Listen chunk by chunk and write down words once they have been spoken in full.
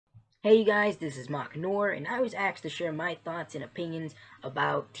Hey you guys, this is Mach Noor, and I was asked to share my thoughts and opinions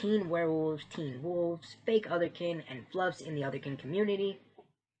about teen werewolves, teen wolves, fake Otherkin, and fluffs in the Otherkin community,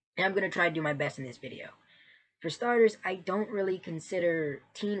 and I'm going to try to do my best in this video. For starters, I don't really consider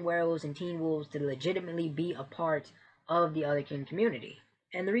teen werewolves and teen wolves to legitimately be a part of the Otherkin community.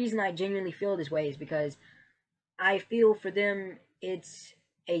 And the reason I genuinely feel this way is because I feel for them it's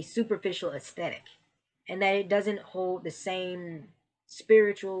a superficial aesthetic, and that it doesn't hold the same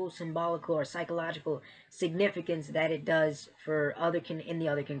spiritual, symbolical, or psychological significance that it does for Otherkin in the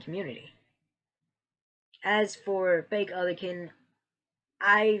Otherkin community. As for fake Otherkin,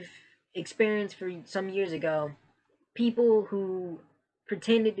 I've experienced for some years ago people who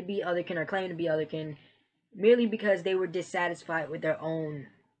pretended to be Otherkin or claimed to be Otherkin merely because they were dissatisfied with their own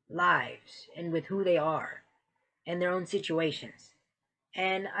lives and with who they are and their own situations.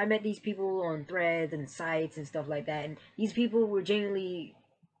 And I met these people on threads and sites and stuff like that, and these people were genuinely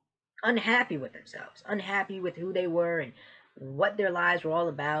unhappy with themselves, unhappy with who they were and what their lives were all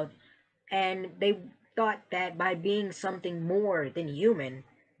about, and they thought that by being something more than human,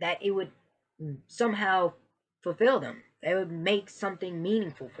 that it would somehow fulfill them. It would make something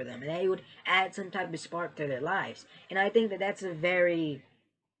meaningful for them, and that it would add some type of spark to their lives. And I think that that's a very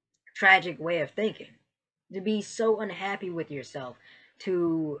tragic way of thinking. To be so unhappy with yourself,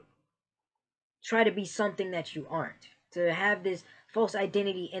 to try to be something that you aren't, to have this false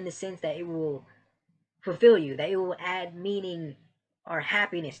identity in the sense that it will fulfill you, that it will add meaning or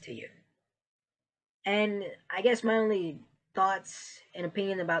happiness to you. And I guess my only thoughts and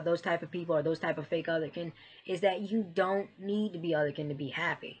opinion about those type of people or those type of fake otherkin is that you don't need to be otherkin to be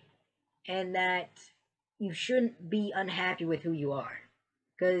happy, and that you shouldn't be unhappy with who you are,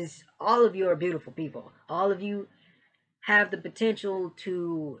 because all of you are beautiful people. All of you have the potential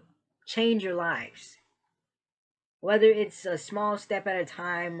to change your lives. Whether it's a small step at a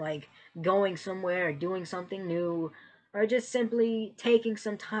time, like going somewhere or doing something new, or just simply taking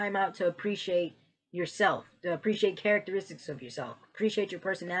some time out to appreciate yourself, to appreciate characteristics of yourself, appreciate your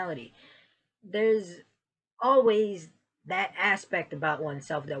personality. There's always that aspect about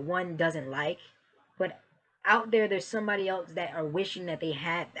oneself that one doesn't like, but out there's somebody else that are wishing that they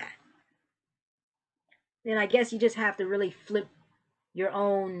had that. Then I guess you just have to really flip your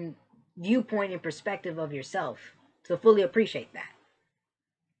own viewpoint and perspective of yourself to fully appreciate that.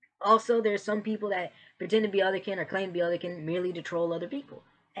 Also, there's some people that pretend to be otherkin or claim to be otherkin merely to troll other people.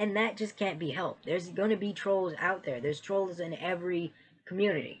 And that just can't be helped. There's going to be trolls out there. There's trolls in every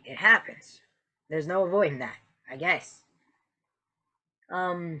community. It happens. There's no avoiding that, I guess.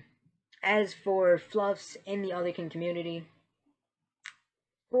 Um, as for fluffs in the otherkin community,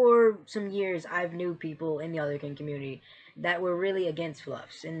 for some years I've knew people in the Otherkin community that were really against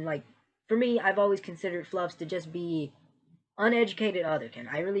fluffs. And like for me, I've always considered fluffs to just be uneducated Otherkin.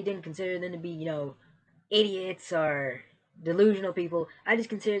 I really didn't consider them to be, idiots or delusional people. I just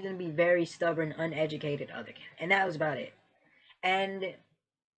considered them to be very stubborn, uneducated Otherkin. And that was about it. And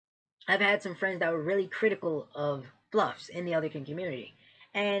I've had some friends that were really critical of fluffs in the Otherkin community.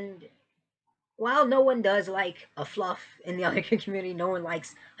 And while no one does like a fluff in the other community, no one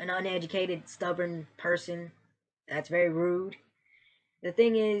likes an uneducated, stubborn person. That's very rude. The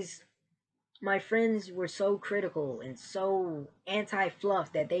thing is, my friends were so critical and so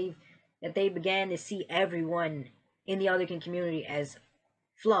anti-fluff that they began to see everyone in the otherkin community as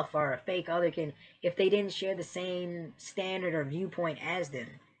fluff or a fake otherkin if they didn't share the same standard or viewpoint as them.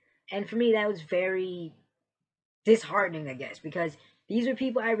 And for me, that was very disheartening, I guess, because these are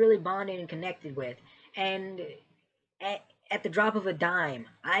people I really bonded and connected with, and at, at the drop of a dime,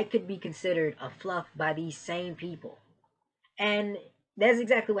 I could be considered a fluff by these same people. And that's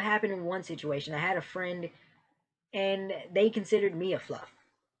exactly what happened in one situation. I had a friend, and they considered me a fluff,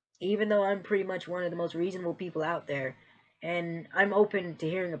 even though I'm pretty much one of the most reasonable people out there, and I'm open to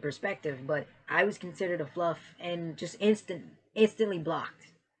hearing a perspective. But I was considered a fluff and just instantly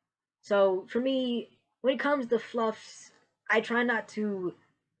blocked. So for me, when it comes to fluffs, I try not to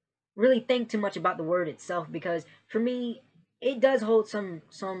really think too much about the word itself, because for me it does hold some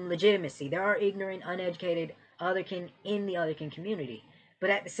legitimacy. There are ignorant, uneducated otherkin in the otherkin community, but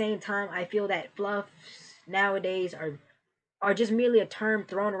at the same time I feel that fluffs nowadays are just merely a term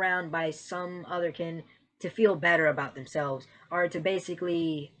thrown around by some otherkin to feel better about themselves, or to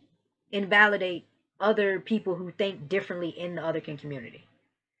basically invalidate other people who think differently in the otherkin community.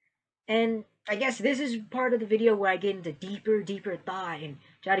 And I guess this is part of the video where I get into deeper thought and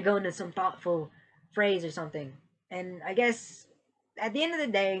try to go into some thoughtful phrase or something. And I guess at the end of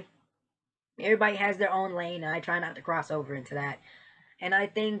the day, everybody has their own lane, and I try not to cross over into that. And I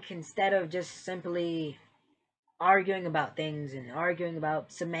think instead of just simply arguing about things and arguing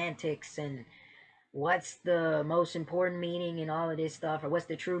about semantics and what's the most important meaning and all of this stuff, or what's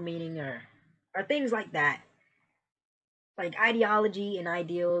the true meaning, or things like that. Like ideology and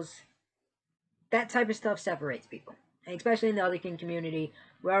ideals, that type of stuff separates people. And especially in the Otherkin community,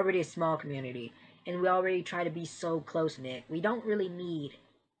 we're already a small community, and we already try to be so close knit. We don't really need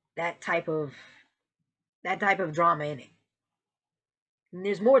that type of drama in it. And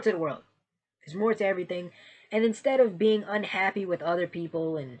there's more to the world. There's more to everything. And instead of being unhappy with other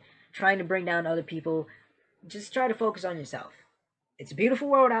people and trying to bring down other people, just try to focus on yourself. It's a beautiful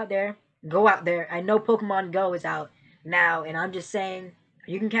world out there. Go out there. I know Pokemon Go is out now, and I'm just saying,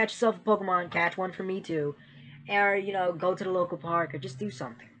 you can catch yourself a Pokemon, catch one for me too, or go to the local park, or just do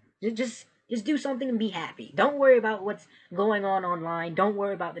something. Just do something and be happy. Don't worry about what's going on online. Don't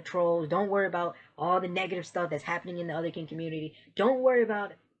worry about the trolls. Don't worry about all the negative stuff that's happening in the Otherkin community. Don't worry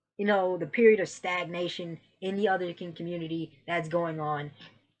about the period of stagnation in the Otherkin community that's going on.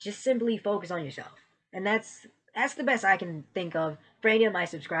 Just simply focus on yourself, and that's the best I can think of for any of my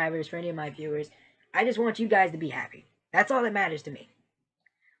subscribers, for any of my viewers. I just want you guys to be happy. That's all that matters to me.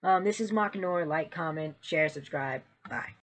 This is Makanor. Like, comment, share, subscribe. Bye.